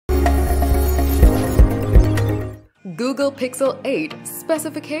Google Pixel 8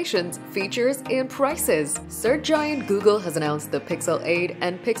 specifications, features, and prices. Search giant Google has announced the Pixel 8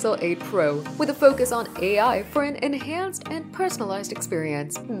 and Pixel 8 Pro with a focus on AI for an enhanced and personalized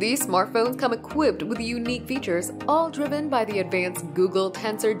experience. These smartphones come equipped with unique features, all driven by the advanced Google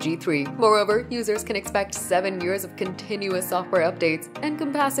Tensor G3. Moreover, users can expect 7 years of continuous software updates,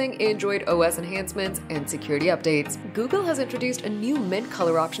 encompassing Android OS enhancements and security updates. Google has introduced a new mint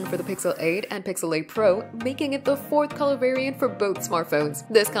color option for the Pixel 8 and Pixel 8 Pro, making it the fourth color variant for both smartphones.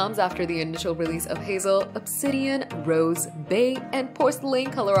 This comes after the initial release of Hazel, Obsidian, Rose, Bay, and Porcelain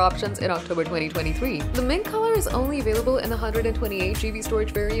color options in October 2023. The mint color is only available in the 128GB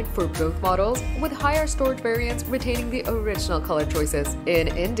storage variant for both models, with higher storage variants retaining the original color choices. In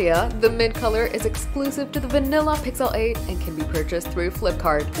India, the mint color is exclusive to the vanilla Pixel 8 and can be purchased through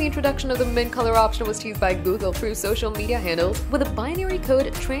Flipkart. The introduction of the mint color option was teased by Google through social media handles, with a binary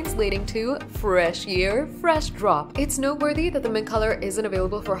code translating to "fresh year, fresh drop." It's noteworthy that the mint color isn't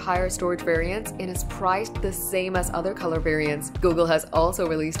available for higher storage variants and is priced the same as other color variants. Google has also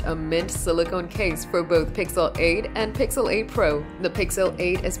released a mint silicone case for both Pixel 8 and Pixel 8 Pro. The Pixel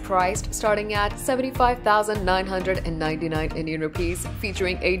 8 is priced starting at 75,999 Indian rupees,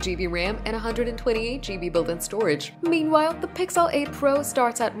 featuring 8GB RAM and 128GB built-in storage. Meanwhile, the Pixel 8 Pro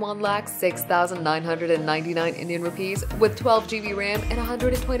starts at 1,06,999 Indian rupees with 12GB RAM and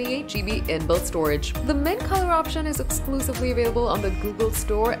 128GB inbuilt storage. The mint color option is exclusively available on the Google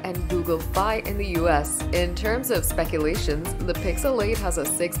Store and Google Fi in the US. In terms of speculations, the Pixel 8 has a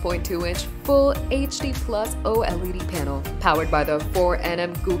 6.2-inch full HD Plus OLED panel, powered by the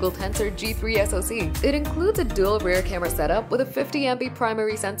 4nm Google Tensor G3 SoC. It includes a dual rear camera setup with a 50MP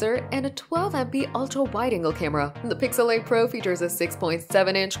primary sensor and a 12MP ultra-wide-angle camera. The Pixel 8 Pro features a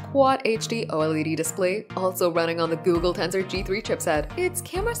 6.7-inch Quad HD OLED display, also running on the Google Tensor G3 chipset. Its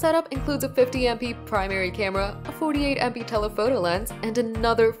camera setup includes a 50MP primary camera, a 48MP telephoto lens, and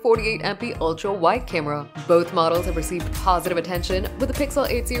another 48MP ultra-wide camera. Both models have received positive attention, with the Pixel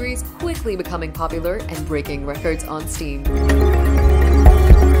 8 series quickly becoming popular and breaking records on Steam.